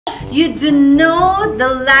You do know the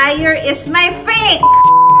liar is my fake!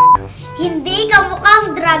 Hindi ka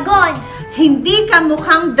mukhang dragon. Hindi ka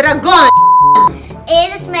mukhang dragon!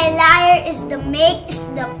 It is my liar is the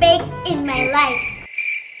fake in my life.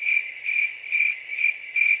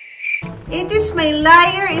 It is my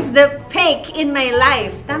liar is the fake in my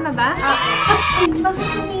life. Tama ba? Ay, bakit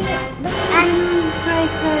umiyak? Cry.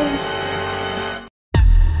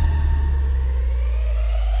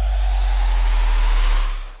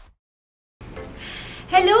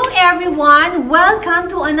 Hello everyone!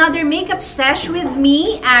 Welcome to another makeup sesh with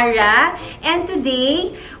me, Ara. And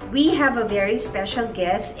today, we have a very special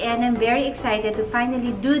guest and I'm very excited to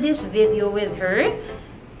finally do this video with her.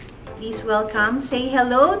 Please welcome, say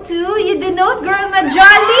hello to you DONOTE girl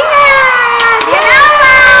Majolina! Hello!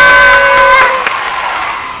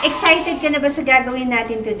 Excited ka na ba sa gagawin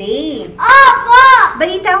natin today? Opo!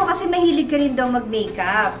 Balita ko kasi mahilig ka rin daw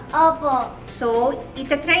mag-makeup. Opo. So,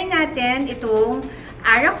 itatry natin itong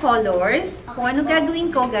Ara Colours. Kung anong gagawin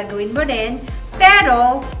ko, gagawin mo rin.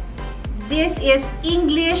 Pero, this is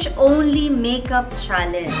English only makeup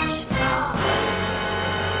challenge.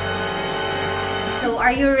 So, are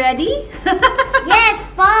you ready? Yes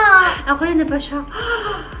po! Ako rin na pa siya.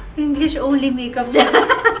 English only makeup.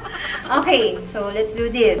 Okay, so let's do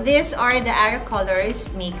this. These are the Ara Colours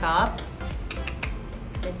makeup.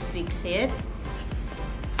 Let's fix it.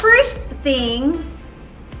 First thing,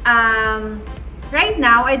 right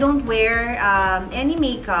now I don't wear any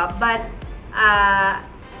makeup, but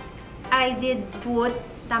I did put,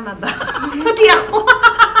 tama ba? Puti ako.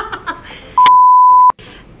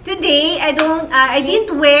 Today, I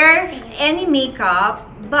didn't wear any makeup,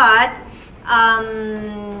 but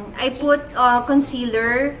I put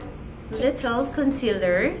concealer, little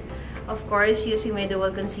concealer, of course, using my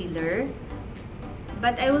dual concealer.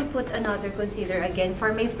 But I will put another concealer again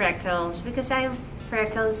for my freckles because I have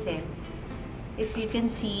freckles. If you can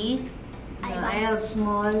see, I have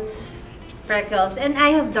small freckles and I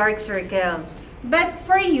have dark circles. But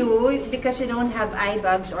for you, because you don't have eye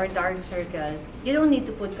bags or dark circle, you don't need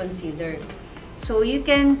to put concealer. So you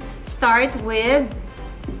can start with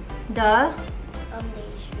the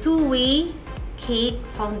two-way cake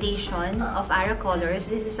foundation of Ara Colours.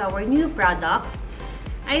 This is our new product.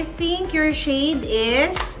 I think your shade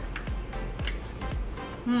is,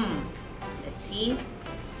 let's see.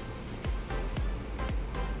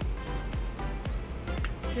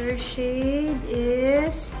 Your shade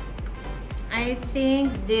is, I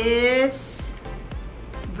think this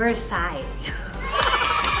Versailles.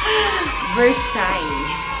 Versailles.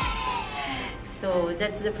 So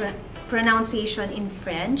that's the pronunciation in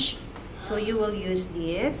French. So you will use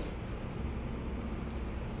this.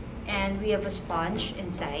 And we have a sponge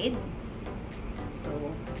inside. So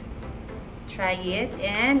try it.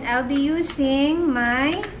 And I'll be using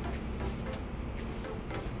my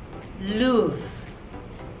Louvre.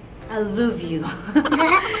 I'll love you.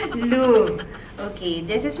 Louvre. Okay,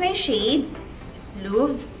 this is my shade.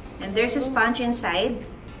 Louvre. And there's a sponge inside.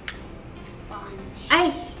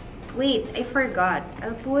 Ay! Wait, I forgot.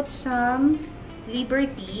 I'll put some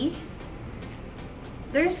Liberty.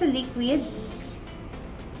 There's a liquid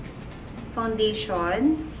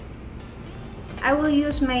foundation. I will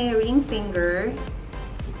use my ring finger.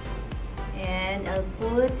 And I'll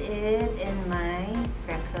put it in my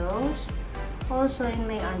freckles. Also in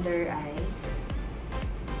my under eye.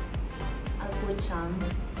 I'll put some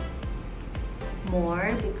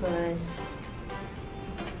more because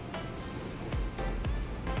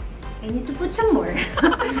I need to put some more.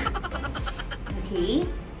 Okay.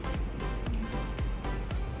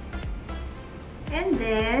 And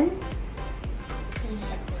then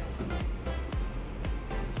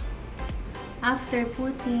after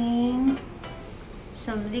putting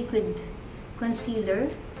some liquid concealer,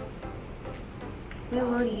 we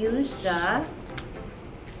will use the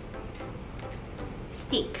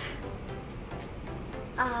stick.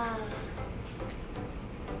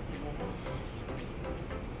 Yes.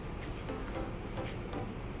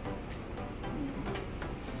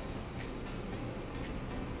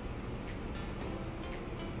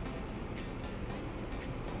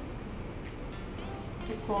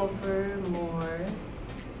 To cover more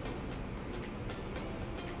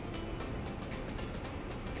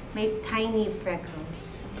my tiny freckles.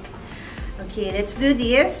 Okay, let's do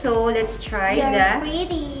this. So let's try You're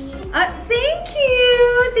pretty.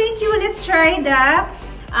 Thank you. Let's try the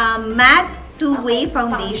matte two-way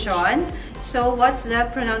foundation. So what's the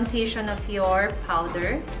pronunciation of your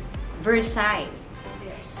powder? Versailles.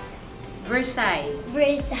 Yes. Versailles.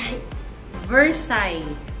 Versailles. Versailles.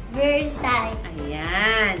 Versailles.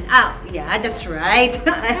 Ayan. Ah, yeah, that's right.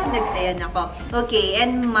 Ayan ako. Okay,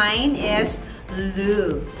 and mine is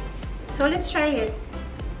Lou. So, let's try it.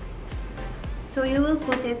 So, you will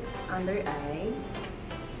put it under eye.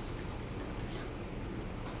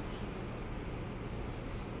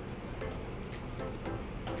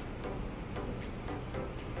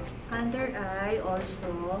 Under eye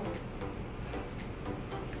also.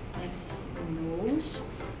 Next is nose.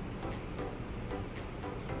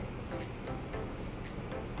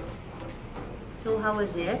 So how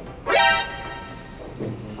was it?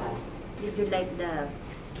 Did you like the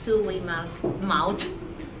two-way mouth?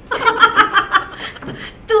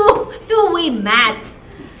 Two-way matte.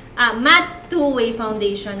 Matte two-way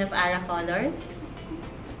foundation of Ara Colours.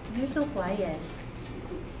 You're so quiet.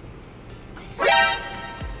 Ayan.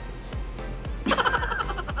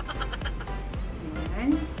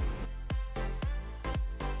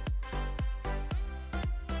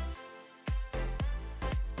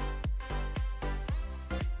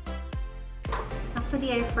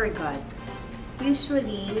 Actually, I forgot.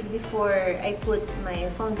 Usually, before I put my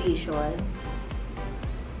foundation,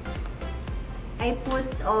 I put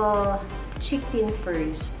cheek tint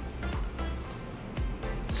first.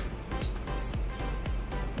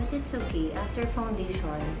 But it's okay. After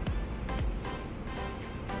foundation,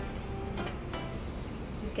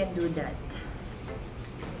 you can do that.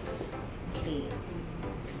 Okay.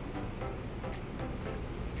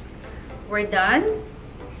 We're done.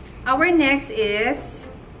 Our next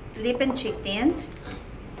is lip and cheek tint.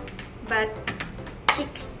 But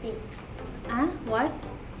Cheek tint. what?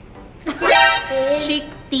 Cheek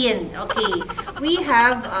tint. Okay. We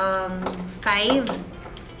have 5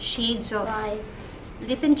 shades of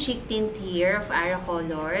lip and cheek tint here of Ara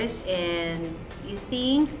Colours, and you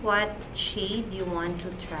think what shade you want to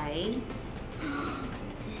try?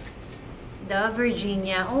 The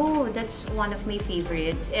Virginia. Oh, that's one of my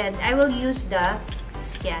favorites, and I will use the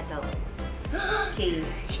Seattle. Okay,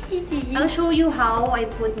 I'll show you how I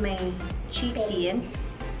put my cheek tint.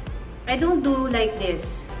 I don't do like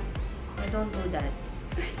this. I don't do that.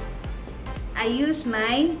 I use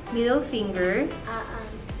my middle finger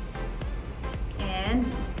and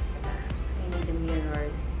I need a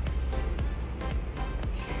mirror.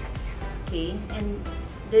 Okay, and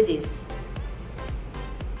do this.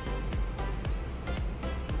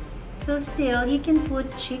 So still, you can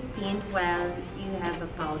put cheek tint while you have a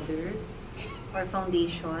powder or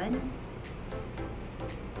foundation.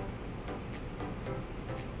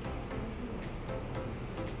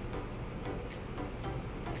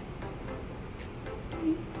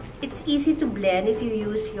 It's easy to blend if you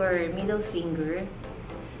use your middle finger.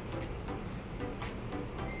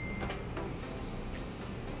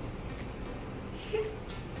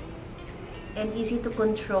 And easy to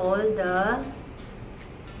control the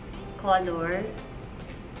color.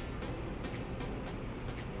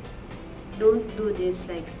 Don't do this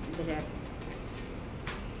like direct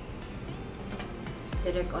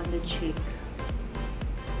on the cheek.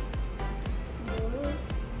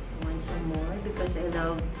 Want some more because I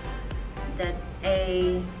love that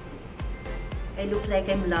I look like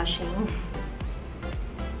I'm blushing.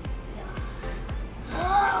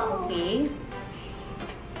 Okay.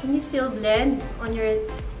 Can you still blend on your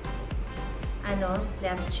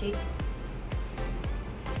left cheek?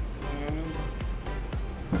 And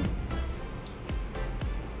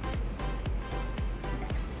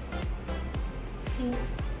next. Okay.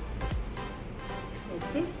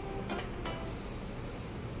 That's it.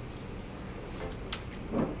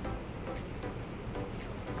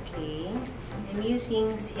 Okay. I'm using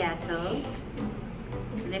Seattle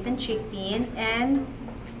lip and cheek tint, and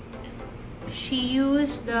she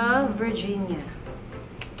used the Virginia.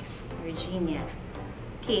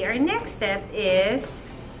 Okay, our next step is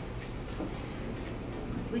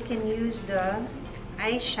we can use the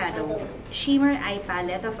eyeshadow shimmer eye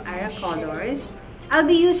palette of Ara Colours. I'll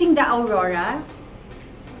be using the Aurora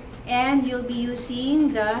and you'll be using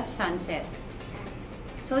the Sunset.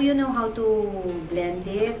 So you know how to blend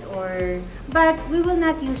it, but we will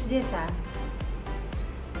not use this.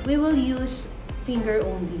 We will use finger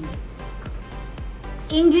only.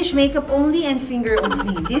 English makeup only and finger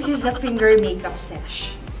only. This is a finger makeup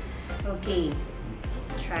sesh. Okay,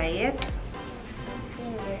 try it.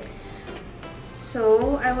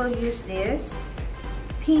 So, I will use this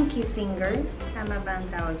pinky finger. Tama ba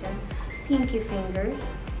ang tawag dyan? Pinky finger.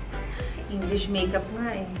 English makeup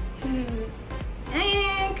nga eh.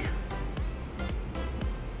 Ayak!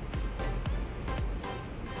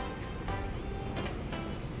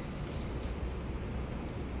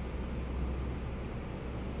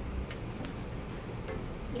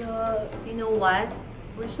 You know what?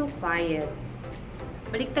 We're so quiet.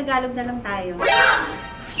 Balik Tagalog na lang tayo.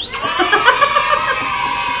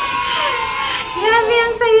 Grabe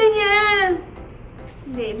ang sayo niya!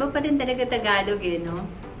 Hindi, iba pa rin talaga Tagalog eh, no?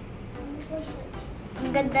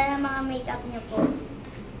 Ang ganda ng mga makeup niyo po.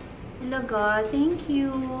 Talaga, thank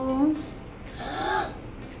you!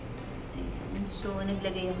 Ayan, so,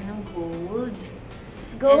 naglagay ako ng gold.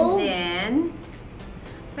 Gold? And then,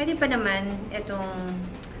 pwede pa naman itong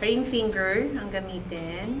ring finger ang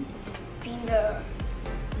gamitin. Finger.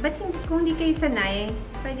 But kung hindi kayo sanay,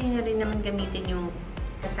 pwede nyo rin naman gamitin yung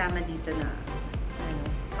kasama dito na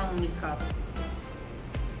pang makeup.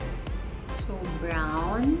 So,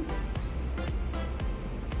 brown.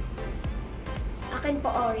 Akin po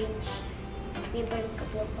orange. Favorite ko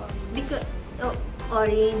po orange. Because,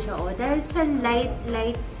 orange, oo. Dahil sa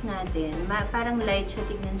lights natin, parang light siya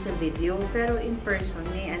tignan sa video, pero in person,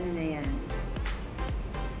 may ano na yan.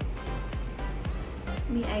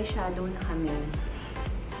 May eyeshadow na kami.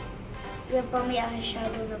 Yan po, may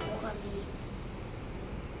eyeshadow na po kami.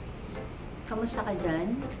 Kamusta ka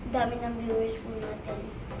dyan? Dami ng viewers po natin.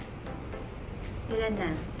 Ilan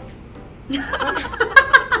na? 1,000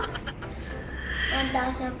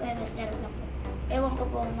 pero charot na po. Ewan ko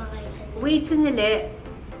po makakaisa. Wait, sanali.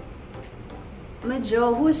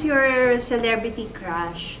 Medyo, who's your celebrity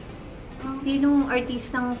crush? Sinong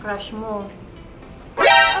artistang crush mo?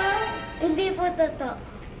 Hindi po totoo.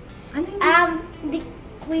 Ano yun? Hindi,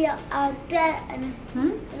 kuya, wala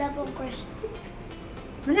pong crush.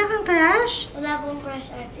 Wala kang crush? Wala pong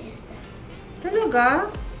crush artista. Talaga?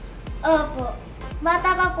 Opo.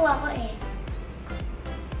 Bata pa po ako eh.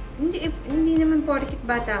 Hindi naman porkit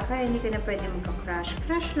bata ka, hindi ka na pwede magka-crush.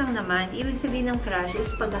 Crush lang naman. Ibig sabihin ng crush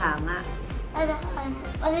is paghanga.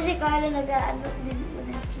 Kasi si Carlo nag-ano din po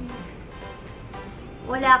ng cheese.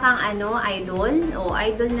 Wala kang idol? O,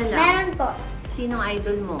 idol na lang? Meron po. Sinong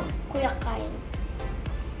idol mo? Kuya Kyle.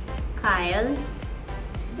 Kyle?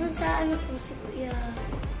 Doon sa po si Kuya.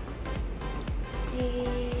 Si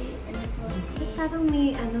Parang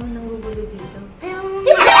may nangugulo dito.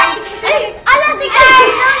 Ala si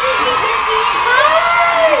Carlo!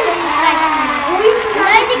 Uy,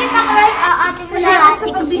 salamat! Hindi kita crush. Ate, Salamat sa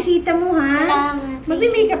pagbisita mo, ha? Salamat.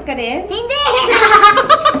 Magbe-makeup ka rin? Hindi!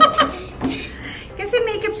 Kasi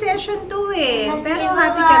makeup session to eh. Sige, Pero bye-bye.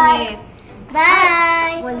 happy kami.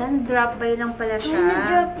 Bye! Wala, nag-drop by lang pala siya.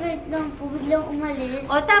 Nag-drop rate lang po. Biglang umalis.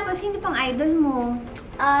 O tapos, hindi pang idol mo.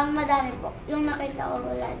 Madami po. Yung nakita ko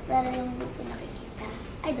wala. Pero yung hindi ko nakikita.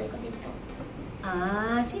 Idol ko din po.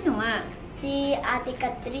 Sino nga? Si Ate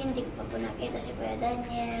Catherine, hindi ko pa po nakita. Si Kuya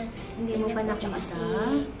Daniel. Hindi mo pa Tsaka nakita?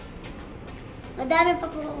 Madami pa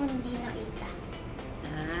po akong hindi nakita.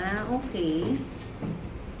 Okay.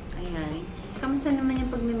 Ayan. Kamusta naman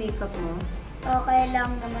yung pag-makeup mo? Okay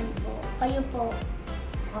lang naman po. Kayo po.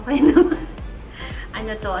 Okay naman. Ang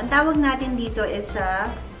tawag natin dito is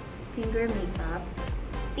finger makeup.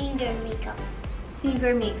 Finger makeup.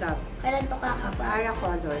 Finger makeup. Kailan to kakapa? Ara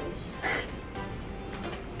Colours.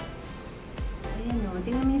 Ayan o.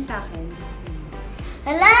 Tingnan mo yung sa akin.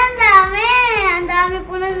 Hala, ang dami! Ang dami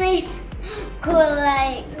po na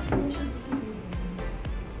kulay.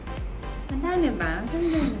 Ang dami ba?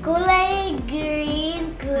 Kulay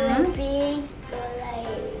green, kulay pink, kulay...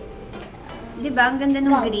 Diba? Ang ganda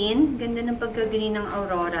ng green. Ganda ng pagka-green ng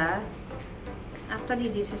Aurora.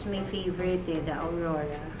 Actually, this is my favorite the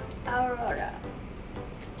Aurora. Aurora.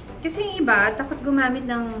 Kasi yung iba, takot gumamit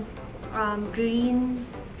ng green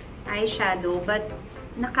eyeshadow, but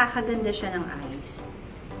nakakaganda siya ng eyes.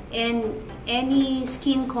 And any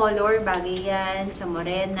skin color, bagay yan. Sa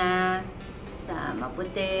morena, sa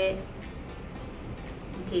maputi.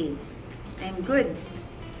 Okay. I'm good.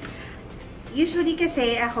 Usually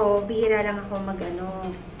kasi ako, bihira lang ako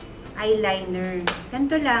eyeliner.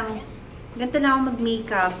 Ganito lang ako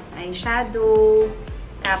mag-makeup. Eyeshadow.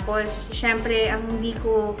 Tapos, syempre, ang hindi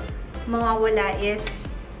ko mawawala is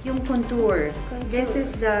yung contour. This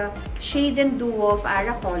is the Shade and Duo of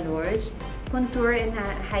Ara Colours. Contour and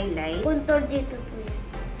highlight. Contour dito po yan.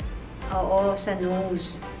 Oo, sa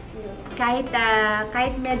nose. Kahit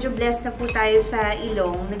medyo blessed na po tayo sa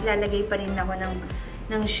ilong, naglalagay pa rin ako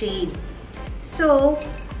ng shade. So,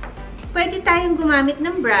 pwede tayong gumamit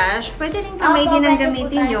ng brush. Pwede rin kamay din ang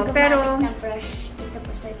gamitin nyo. Pero, ng brush dito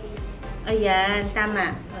po sa gilid. Ayan,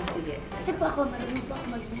 tama. Sige. Kasi po ako, marunong po ako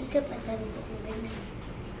mag-makeup at dami po kung ganyan.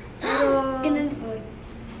 Pero, Ganun po.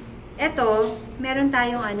 eto, meron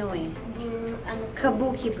tayong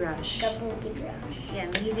kabuki brush. Kabuki brush. Yan,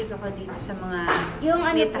 mahilig ako dito sa mga Yung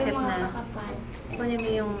may po takip yung mga na. kakapal. Kunin mo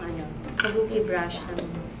yung kabuki brush.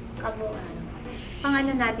 Kabuki. Pang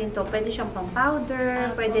natin to, pwede siyang pang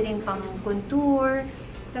powder, pwede rin pang contour,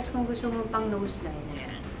 Tapos kung gusto mo pang nose line,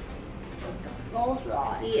 ayan. Nose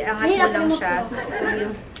line. Iangat mo lang siya.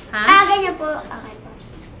 Ha? Ganyan po. Okay po.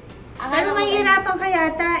 Pero mahihirapan ka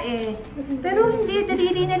yata eh. Pero hindi,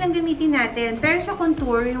 daliri na lang gamitin natin. Pero sa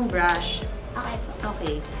contour, yung brush. Okay po.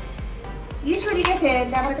 Okay. Usually kasi,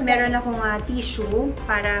 dapat meron akong tissue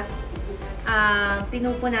para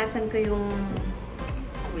pinupunasan ko yung...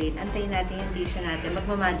 Wait, antayin natin yung tissue natin.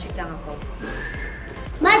 Magmamagic lang ako.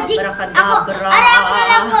 Magic! Abracadabra! Ako! Ara ko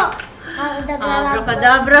lang po!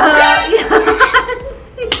 Abracadabra!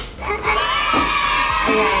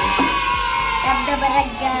 Ayan.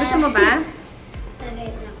 Abdabaraga. Gusto mo ba? Lagay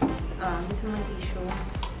mo lang. Gusto mo tissue?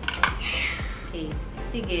 Okay.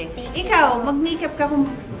 Sige. Ikaw, mag-makeup ka kung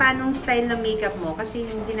paanong style ng makeup mo. Kasi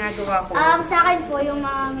yung ginagawa ko. Sa akin po, yung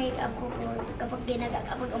mga makeup ko po,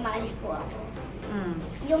 kapag umaalis po ako.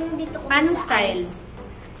 Yung dito ko paanong sa style? eyes.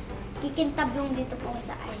 Kikintab yung dito po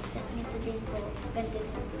sa eyes. Tapos dito din po, ganito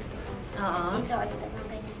din po. Oo. Dito ulit ng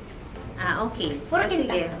ganyan. Okay. Puro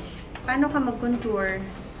Sige. Paano ka mag-contour?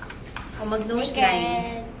 O mag-nose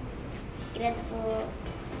line? Secret po.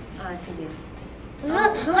 Sige.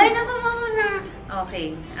 Kaya na po muna.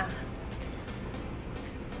 Okay. Okay.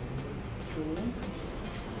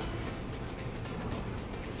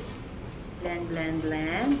 Blend, blend,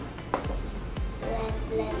 blend. Blend,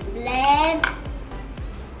 blend, blend.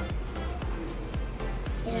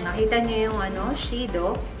 Nakita niyo yung shade,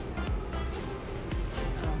 oh.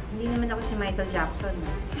 Hindi naman ako si Michael Jackson.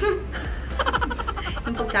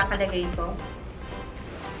 Yung pagkakalagay ko.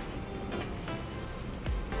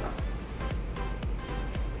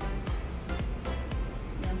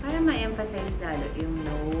 Yan, para ma-emphasize lalo yung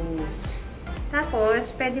nose.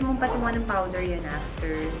 Tapos, pwede mong patungan ng powder yan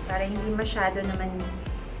after. Para hindi masyado naman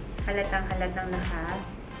halatang-halatang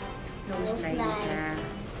nose line ka.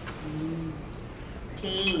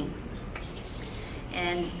 Okay.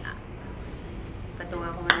 And,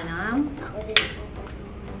 patungan ko muna ng... Ako din po.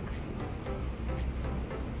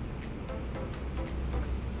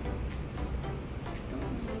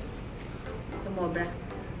 Sumobra.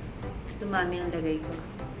 Dumami ang lagay ko.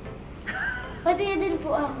 Pati din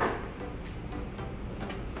po ako.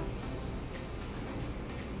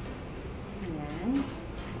 Ayan.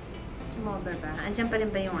 Sumobra ba? Andiyan pa rin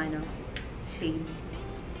ba yung shade?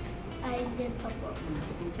 Ay, din pa po.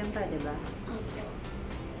 Andiyan pa, diba? Opo.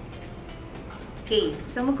 Okay.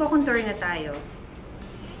 So, magko-contour na tayo.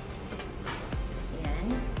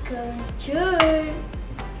 Ayan. Contour!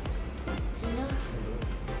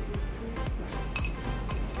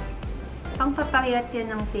 Pangpapayat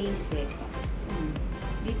yan ng face eh.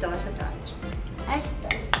 Dito, sa taas. Ay, sa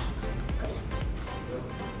taas.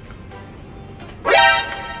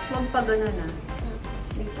 Huwag pa ganun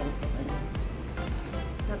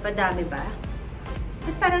Napadami ba?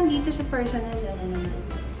 At parang dito sa personal, naman.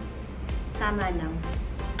 Tama lang.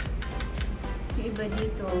 Yung iba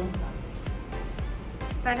dito,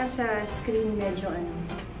 parang sa screen medyo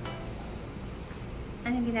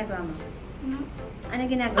Anong ginagawa mo? Anong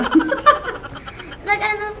ginagawa mo?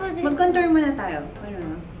 Nag-ano po din. Mag-contour muna tayo.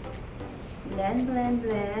 Blend, blend,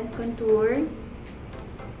 blend. Contour.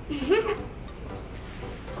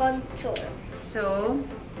 Contour. So,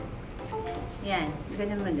 yan.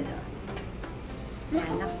 Ganun mo dito. Yan.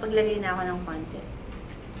 Nakapaglagay na ako ng konti.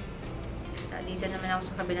 So, dito naman ako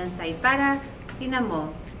sa kabilang side. Para, tingnan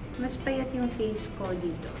mo, mas payat yung face ko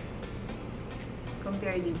dito.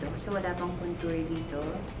 Compare dito. Kasi wala pang contour dito.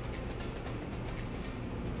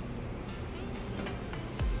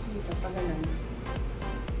 Dito, pa ganun.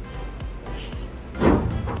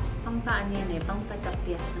 Pang paano yan eh. Pang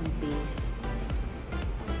patapyas ng face.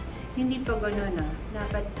 Hindi pa ganun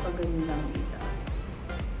Dapat pa ganun lang dito.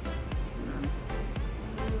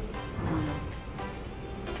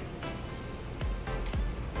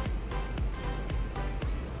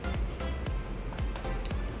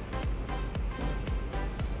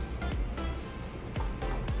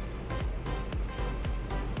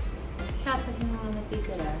 Tapos yung mga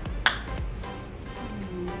natitira.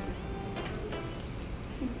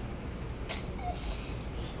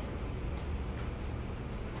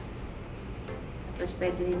 Tapos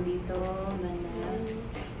pwede rin dito,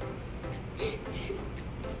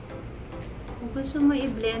 kung gusto mo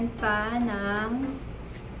i-blend pa ng...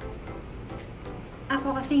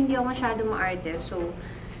 Ako kasi hindi ako masyado ma-arte, so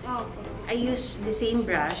I use the same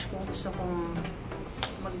brush kung gusto kong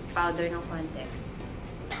mag-powder ng konti.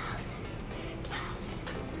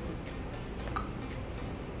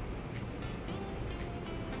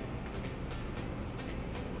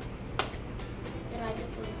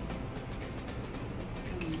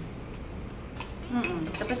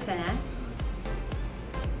 Tapos ka na?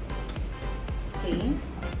 Okay.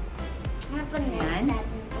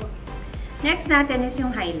 next natin is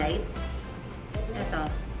yung highlight. Ito.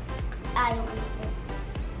 Yung ano po.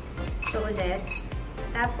 Ito ulit.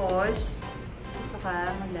 Tapos, ito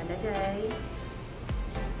ka maglalagay.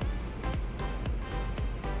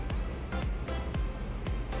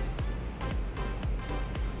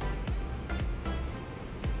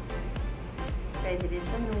 Pwede rin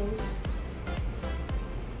sa nose.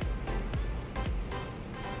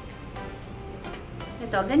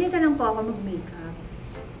 Ito, ganito lang po ako mag-makeup.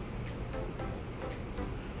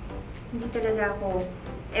 Hindi talaga ako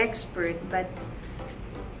expert, but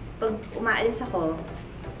pag umaalis ako,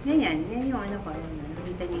 yan yung ano ko,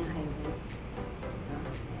 nakita niyo yung highlight.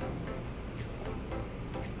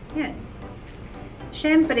 Yan.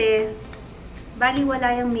 Siyempre,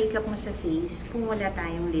 baliwala yung makeup mo sa face kung wala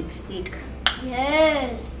tayong lipstick.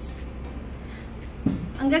 Yes!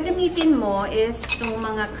 Ang gagamitin mo is itong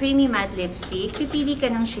mga creamy matte lipstick. Pipili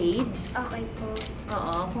ka ng shades. Okay po.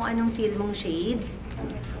 Oo, kung anong feel mong shades.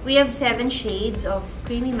 We have 7 shades of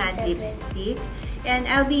creamy matte lipstick. And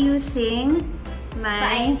I'll be using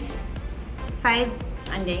my 5.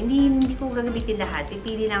 Hindi ko gagamitin lahat.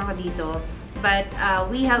 Pipili lang ako dito. But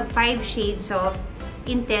we have 5 shades of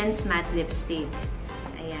intense matte lipstick.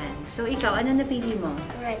 Ayan. So, ikaw, ano napili mo?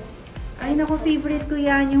 Red. Ay, naku, favorite ko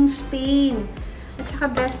yan, yung Spain. At saka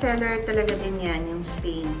bestseller talaga din yan, yung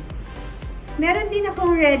Spain. Meron din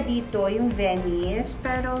akong red dito, yung Venice.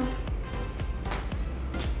 Pero,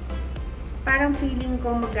 parang feeling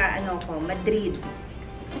ko Madrid.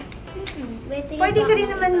 Pwede ka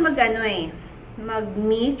rin naman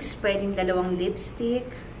mag-mix. Pwedeng dalawang lipstick.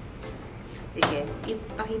 Sige,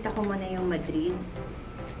 ipakita ko muna yung Madrid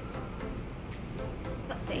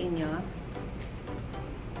sa inyo.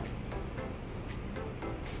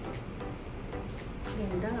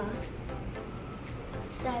 Ganda.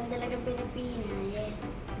 Saan talaga Pilipina, eh.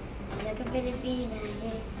 Talaga Pilipina,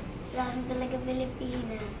 eh. Saan talaga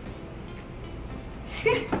Pilipina.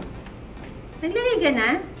 Naglagay ka na?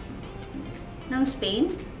 Ng Spain?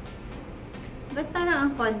 Ba't parang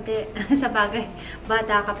ang konti? Sa bagay,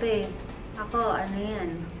 bata ka pa eh. Ako, ano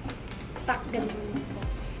yan? Pak, ganun po.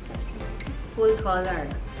 Full color.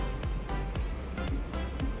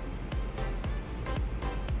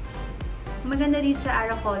 Maganda dito sa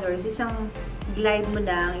Ara Colours, isang glide mo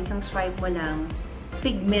lang, isang swipe mo lang,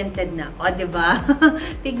 pigmented na. O, diba?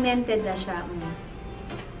 Pigmented na siya.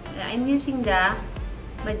 I'm using the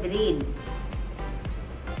Madrid.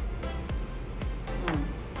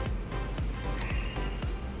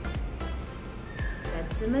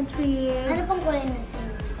 That's the Madrid. Ano pong kulay na sa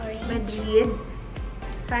inyo? Orange? Madrid.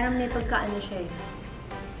 Parang may pagkaano siya eh.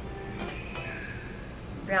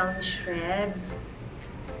 Brownish red.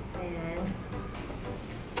 Ayan.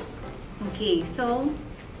 Okay, so,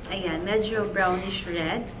 ayan, medyo brownish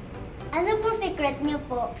red. Ano pong secret niyo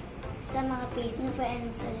po sa mga face niyo po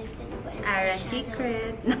and sa lips niyo po? Ara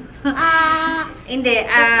secret. Hindi.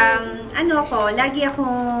 Lagi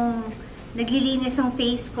akong naglilinis ang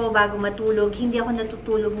face ko bago matulog. Hindi ako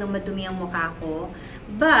natutulog ng madumi ang mukha ko.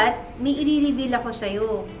 But, may i-reveal ako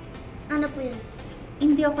sa'yo. Ano po yun?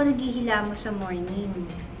 Hindi ako naghihilamos sa morning.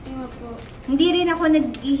 Ano po? Hindi rin ako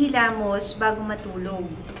naghihilamos bago matulog.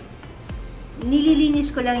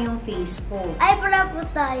 Nililinis ko lang yung face ko. Ay, pala po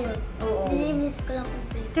tayo. Oo. Nililinis ko lang po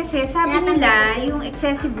face. Kasi sabi nila, yung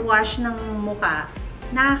excessive wash ng mukha,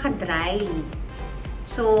 nakaka-dry.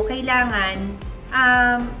 So, kailangan,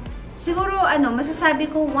 siguro,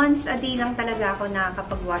 masasabi ko, once a day lang talaga ako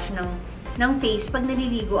nakakapag-wash ng face pag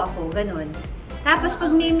naliligo ako, ganun. Tapos,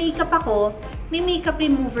 pag may makeup ako, may makeup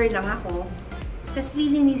remover lang ako. Tapos,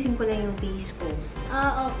 lilinisin ko lang yung face ko.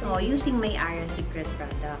 Okay. Oh, using my Ara Secret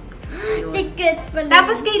products. Yun. Secret pala.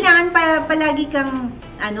 Tapos, kailangan palagi kang,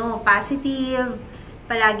 positive,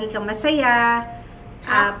 palagi kang masaya,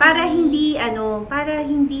 para hindi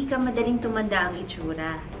ka madaling tumanda ang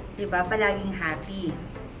itsura. Diba? Palaging happy.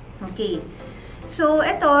 Okay. So,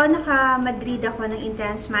 ito, naka-Madrid ako ng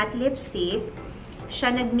Intense Matte Lipstick.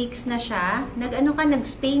 Siya, nag-mix na siya.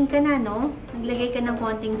 Nag-Spain ka na, no? Naglagay ka ng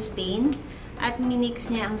konting Spain. At minix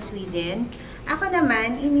niya ang Sweden. Ako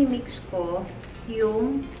naman, imimix ko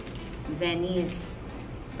yung Venice.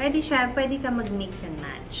 Pwede ka mag-mix and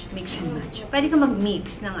match. Mix and match. Pwede ka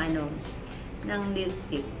mag-mix ng ng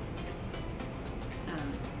lipstick.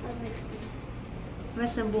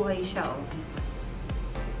 Mas nabuhay siya, oh.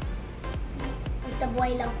 Basta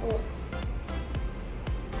buhay lang po.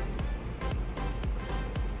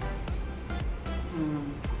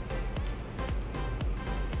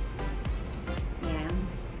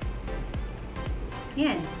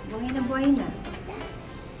 Yan. Buhay na.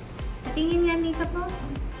 Patingin nga makeup mo.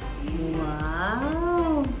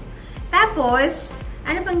 Wow! Tapos,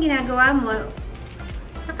 Ano pang ginagawa mo?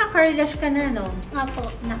 Naka-curlash ka na, no?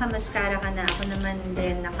 Opo. Naka-mascara ka na. Ako naman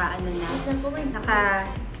din,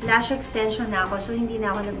 naka-lash extension na ako, so hindi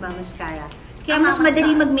na ako nagmamascara. Kaya mas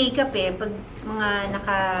madali mag-makeup eh, pag mga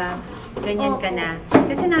naka-ganyan ka na.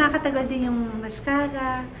 Kasi nakakatagal din yung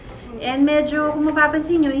mascara. And medyo, kung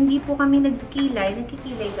mapapansin nyo, hindi po kami nagkikilay.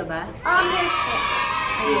 Nagkikilay ka ba? Yes po.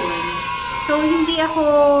 Ayun. So, hindi ako,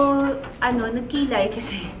 nagkilay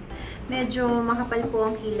kasi medyo makapal po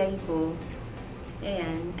ang kilay ko.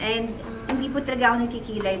 Ayan. And hindi po talaga ako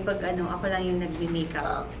nagkikilay pag ako lang yung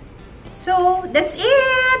nagme-makeup. So, that's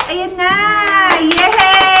it! Ayan na!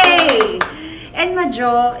 Yay! And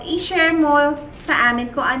Majo, i-share mo sa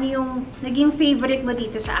amin kung ano yung naging favorite mo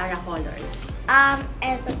dito sa Ara Colours.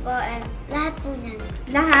 Eto po, lahat po niyan.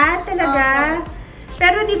 Lahat talaga?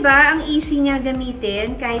 Pero di ba ang easy niya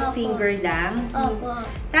gamitin kahit finger lang? Opo.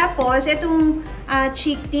 Tapos, itong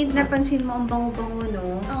cheek tint, napansin mo ang bango-bango,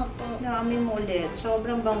 no? Opo. Naamoy mo ulit.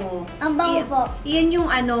 Sobrang bango. Ang bango po. Iyan yung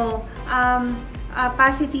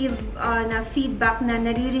positive na feedback na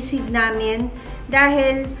nare-receive namin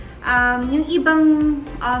dahil yung ibang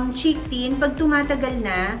cheek tint, pag tumatagal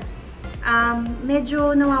na,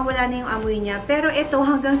 medyo nawawala na yung amoy niya. Pero ito,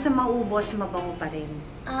 hanggang sa maubos, mabango pa rin.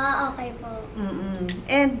 Okay po.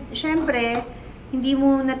 And, syempre, hindi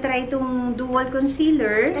mo na-try itong dual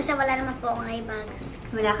concealer. Kasi wala naman po akong eye bags.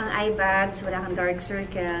 Wala kang eye bags, wala kang dark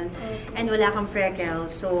circle, and wala kang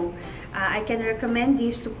freckles. So, I can recommend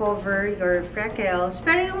this to cover your freckles.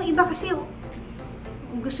 Pero yung iba kasi,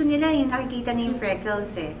 gusto nila yung nakikita na yung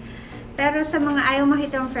freckles eh. Pero sa mga ayaw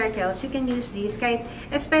makita ang freckles, you can use this, kahit,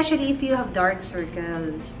 especially if you have dark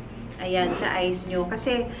circles. Ayan, sa eyes nyo.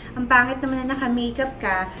 Kasi, ang pangit naman na naka-makeup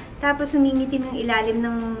ka, tapos nangingitim yung ilalim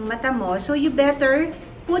ng mata mo. So, you better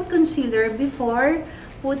put concealer before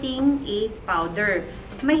putting a powder.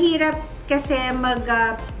 Mahirap kasi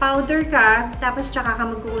mag-powder ka, tapos tsaka ka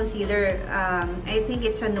mag-concealer. I think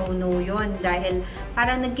it's a no-no yun dahil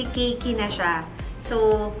parang nagkikakey na siya.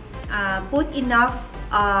 So, put enough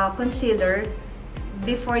concealer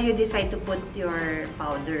before you decide to put your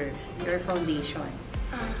powder, your foundation.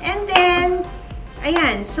 And then,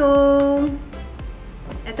 ayan, so,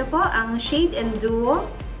 ito po ang Shade and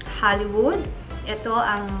Duo Hollywood. Ito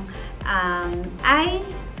ang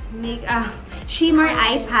Shimmer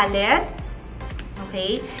Eye Palette.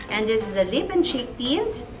 Okay, and this is a lip and cheek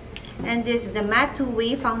tint. And this is the Matte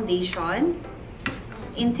Two-Way Foundation.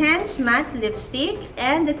 Intense Matte Lipstick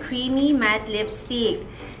and the Creamy Matte Lipstick.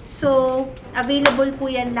 So, available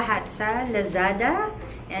po yan lahat sa Lazada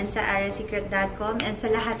and sa arasecret.com and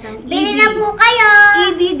sa lahat ng Bili na po kayo!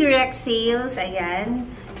 EB Direct Sales. Ayan.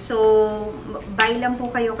 So, buy lang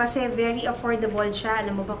po kayo kasi very affordable siya.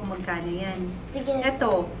 Alam mo ba kung magkano yan?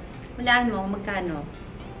 Ito, walaan mo kung magkano.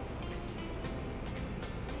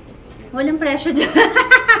 Walang presyo dyan.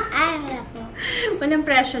 Ay, wala po. Walang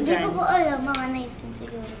presyo dyan. Hindi ko po alam, mga 19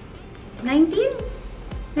 siguro. 19?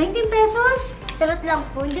 19 pesos? Sarot lang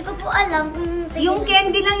po. Hindi ko po alam kung... Yung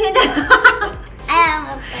candy lang yun.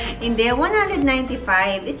 Hindi,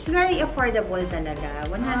 195. It's very affordable talaga.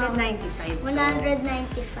 195.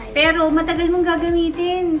 195. Pero matagal mong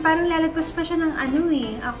gagamitin. Parang lalagpas pa siya ng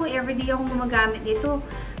Ako, everyday akong gumagamit nito.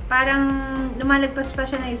 Parang lumalagpas pa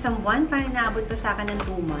siya ng isang buwan. Parang naabot pa sa akin ng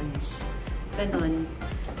 2 months. Ganun.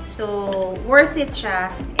 So, worth it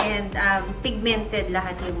siya. And pigmented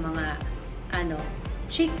lahat yung mga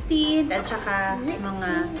cheek tint at saka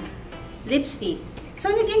mga lipstick.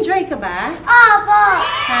 So, nag-enjoy ka ba? Opo!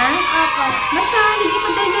 Ha? Opo. Basta, hindi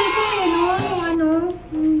madaldal ko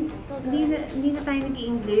hindi na tayo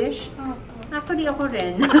nag-English. Opo. Actually, ako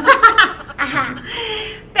rin.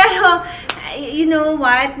 Pero, you know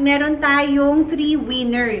what? Meron tayong 3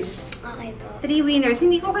 winners. Okay po. 3 winners.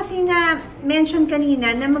 Hindi ko kasi na-mention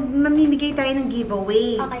kanina na mamimigay tayo ng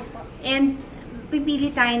giveaway. Okay po. And, pipili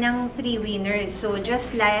tayo ng 3 winners. So,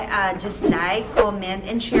 just like, comment,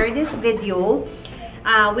 and share this video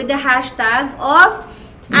with the hashtag of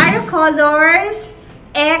Ara Colours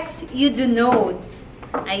X DONOTE.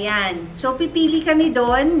 Ayan. So, pipili kami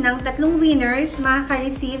doon ng 3 winners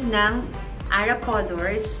makaka-receive ng Ara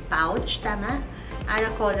Colours pouch. Tama?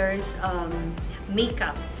 Ara Colours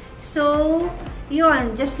makeup. So,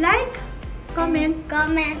 yun. Just like, comment.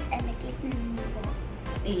 And click na nyo po.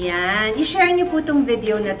 Ayan. I-share nyo po itong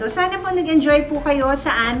video na to. Sana po nag-enjoy po kayo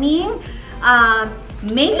sa aming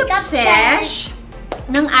makeup sesh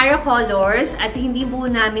ng Ara Colours at hindi po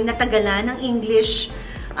namin natagalan ng English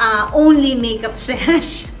only makeup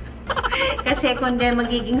sesh. Kasi kundi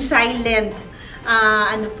magiging silent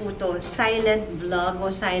silent vlog o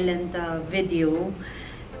silent video.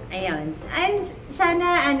 Ayan.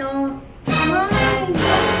 Sana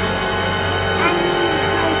Hi!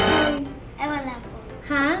 Ay, wala po.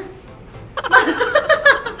 Ha?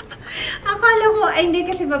 Akala ko, ay hindi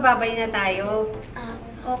kasi bababay na tayo.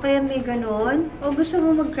 O kaya may ganun? O gusto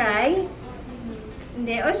mo mag-cry?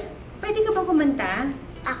 Hindi. O, pwede ka ba kumanta?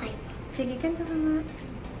 Okay. Sige, kanta ka nga.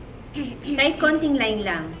 Kahit konting line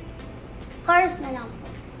lang. Chorus na lang po.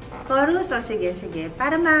 Chorus? O sige, sige.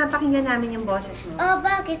 Para mapakinggan namin yung boses mo. O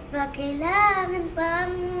bakit ba kailangan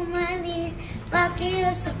pang umalis?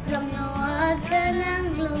 Pakiusap lang na huwag ka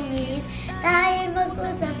nang lumis. Tayo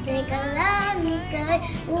mag-usap, teka lang, ika'y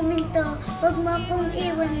uminto. Huwag mo kong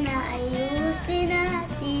iwan na ayusin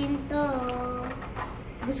natin to.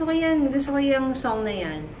 Gusto ko yan. Gusto ko yung song na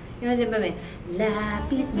yan. Yung di ba may,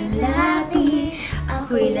 lapit na lapit,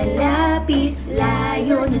 ako'y lalapit,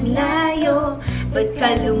 layo ng layo, ba't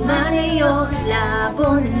ka lumalayo,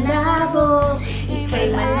 labo ng labo,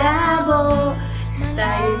 ika'y malabo,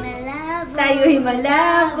 tayo'y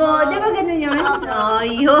malabo. Di ba ganun yun? Oh,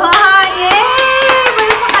 yun! Yay!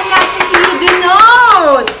 Palpakan natin si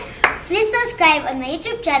DONOTE! Please subscribe on my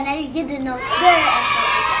YouTube channel, DONOTE Girl,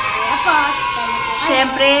 and po.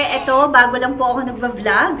 Siyempre, ito, bago lang po ako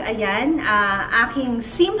nagva-vlog. Ayan, aking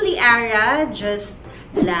Simply Ara. Just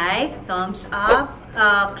like, thumbs up,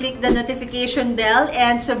 click the notification bell,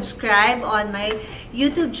 and subscribe on my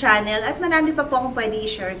YouTube channel. At marami pa po akong pwede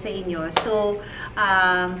i-share sa inyo. So,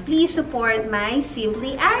 please support my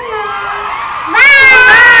Simply Ara. Bye!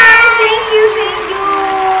 Bye! Thank you, thank you!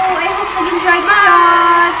 I hope nag-enjoy kayo.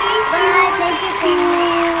 Thank you! Bye! Thank you.